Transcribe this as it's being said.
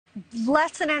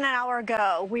Less than an hour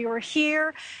ago, we were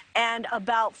here, and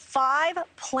about 5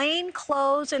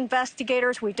 plainclothes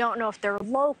investigators, we don't know if they're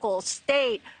local,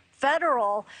 state,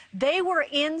 federal, they were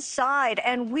inside,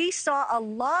 and we saw a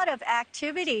lot of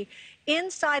activity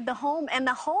inside the home, and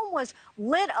the home was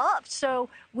lit up. So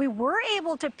we were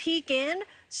able to peek in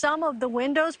some of the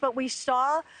windows, but we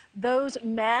saw those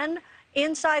men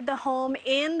inside the home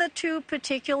in the 2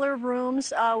 particular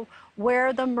rooms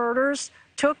where the murders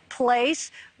took place.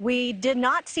 We did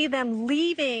not see them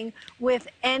leaving with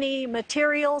any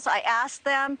materials. I asked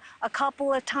them a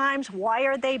couple of times, why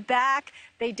are they back?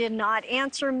 They did not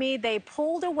answer me. They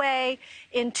pulled away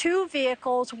in 2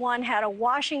 vehicles. One had a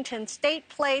Washington state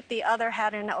plate, the other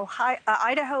had an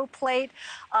Idaho plate.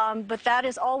 But that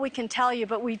is all we can tell you.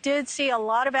 But we did see a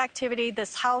lot of activity.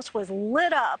 This house was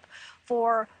lit up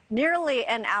for nearly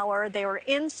an hour. They were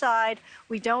inside.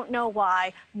 We don't know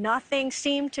why. Nothing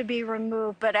seemed to be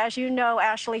removed. But as you know,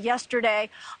 Ashleigh, yesterday,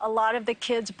 a lot of the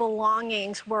kids'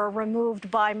 belongings were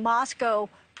removed by Moscow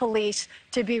police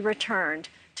to be returned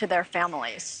to their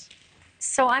families.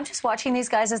 So I'm just watching these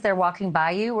guys as they're walking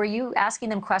by you. Were you asking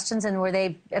them questions, and were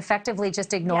they effectively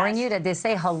just ignoring you? Did they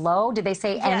say hello? Did they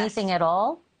say anything at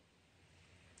all?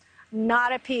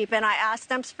 Not a peep. And I asked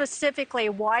them specifically,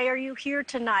 why are you here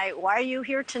tonight? Why are you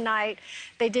here tonight?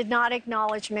 They did not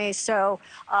acknowledge me. So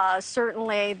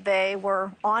certainly they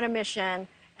were on a mission,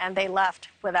 and they left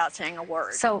without saying a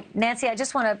word. So, Nancy, I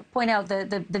just want to point out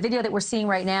the video that we're seeing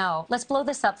right now. Let's blow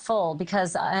this up full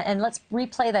because, and let's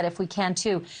replay that if we can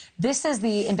too. This is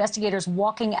the investigators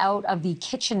walking out of the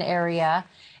kitchen area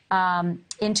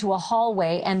into a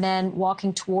hallway and then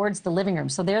walking towards the living room.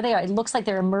 So there they are. It looks like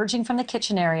they're emerging from the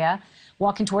kitchen area,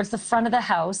 walking towards the front of the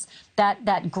house.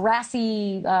 That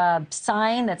grassy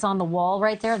sign that's on the wall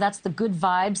right there, that's the good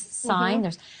vibes sign.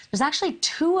 There's actually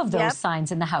 2 of those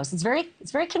signs in the house. It's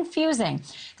very confusing.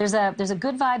 There's a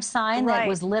good vibes sign that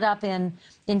was lit up in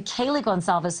Kaylee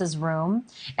Gonsalves's room,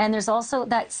 and there's also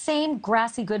that same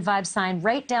grassy good vibes sign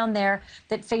right down there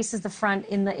that faces the front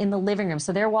in the living room.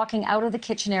 So they're walking out of the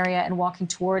kitchen area and walking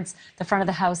towards the front of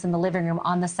the house in the living room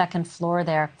on the 2nd floor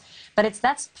there. But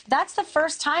that's the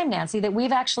first time, Nancy, that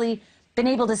we've actually been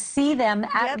able to see them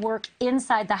at work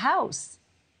inside the house.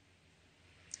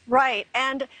 Right.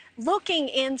 And looking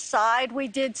inside, we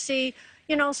did see,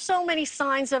 you know, so many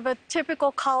signs of a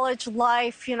typical college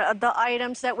life. You know, the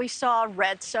items that we saw,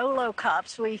 red Solo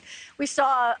cups. We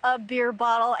saw a beer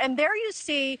bottle. And there you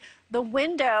see the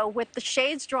window with the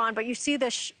shades drawn, but you see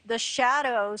the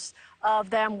shadows of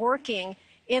them working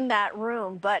in that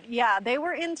room. But yeah, they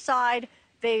were inside.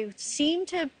 They seemed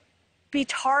to be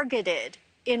targeted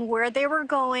in where they were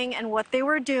going and what they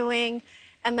were doing,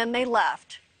 and then they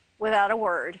left without a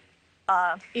word,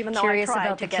 even though I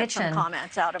tried to get some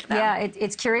comments out of them. Yeah,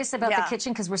 it's curious about the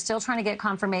kitchen because we're still trying to get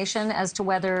confirmation as to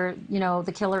whether, you know,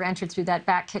 the killer entered through that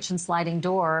back kitchen sliding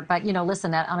door. But, you know,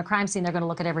 listen, on a crime scene, they're going to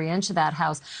look at every inch of that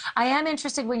house. I am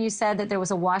interested when you said that there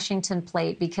was a Washington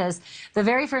plate, because the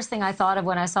very first thing I thought of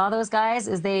when I saw those guys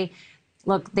is they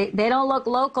don't look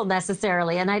local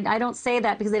necessarily. And I don't say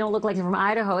that because they don't look like they're from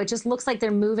Idaho. It just looks like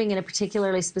they're moving in a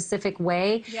particularly specific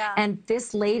way. Yeah. And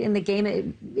this late in the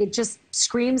game, it just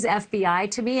screams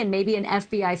FBI to me, and maybe an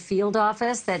FBI field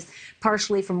office that's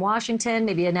partially from Washington,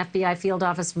 maybe an FBI field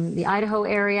office from the Idaho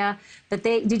area. But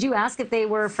did you ask if they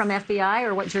were from FBI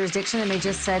or what jurisdiction? And they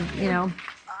just said, you know,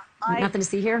 nothing to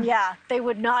see here? Yeah, they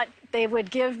would not. They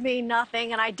would give me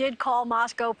nothing. And I did call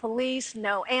Moscow police.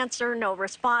 No answer, no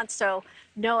response. So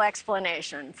no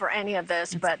explanation for any of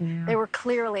this. But they were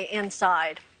clearly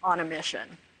inside on a mission.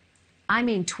 I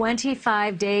mean,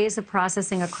 25 days of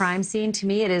processing a crime scene, to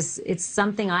me, it's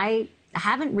something I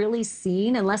haven't really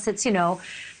seen, unless it's, you know,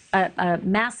 a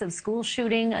massive school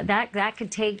shooting. That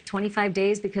could take 25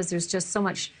 days because there's just so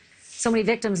many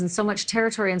victims and so much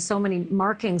territory and so many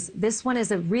markings. This one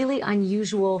is a really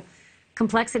unusual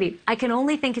complexity. I can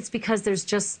only think it's because there's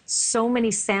just so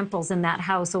many samples in that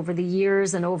house over the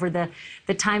years and over the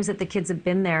times that the kids have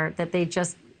been there that they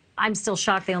just, I'm still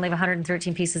shocked they only have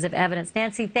 113 pieces of evidence.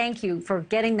 Nancy, thank you for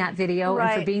getting that video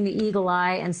and for being the eagle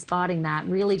eye and spotting that.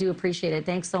 Really do appreciate it.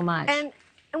 Thanks so much. And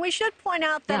we should point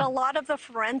out that a lot of the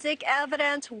forensic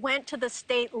evidence went to the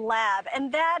state lab,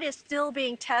 and that is still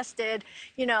being tested.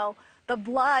 You know, the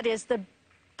blood is the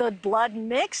blood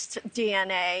mixed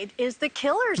DNA is the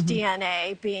killer's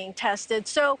DNA being tested.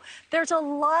 So there's a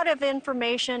lot of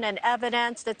information and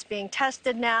evidence that's being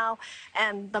tested now.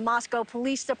 And the Moscow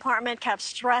Police Department kept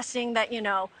stressing that, you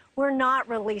know, we're not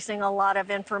releasing a lot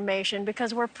of information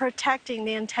because we're protecting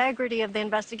the integrity of the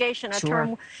investigation, a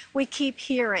term we keep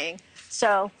hearing.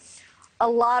 So a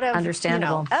lot of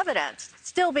Understandable. evidence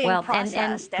still being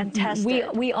processed and tested.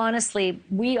 We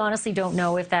honestly don't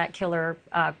know if that killer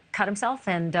cut himself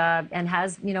and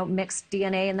has mixed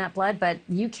DNA in that blood. But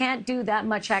you can't do that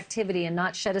much activity and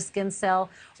not shed a skin cell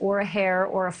or a hair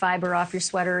or a fiber off your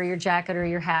sweater or your jacket or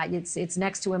your hat. It's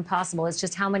next to impossible. It's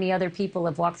just how many other people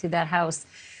have walked through that house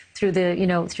through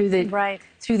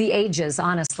the ages.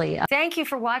 Honestly, thank you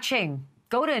for watching.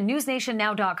 Go to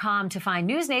newsnationnow.com to find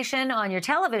NewsNation on your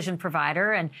television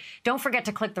provider. And don't forget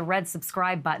to click the red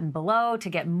subscribe button below to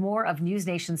get more of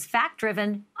NewsNation's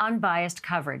fact-driven, unbiased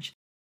coverage.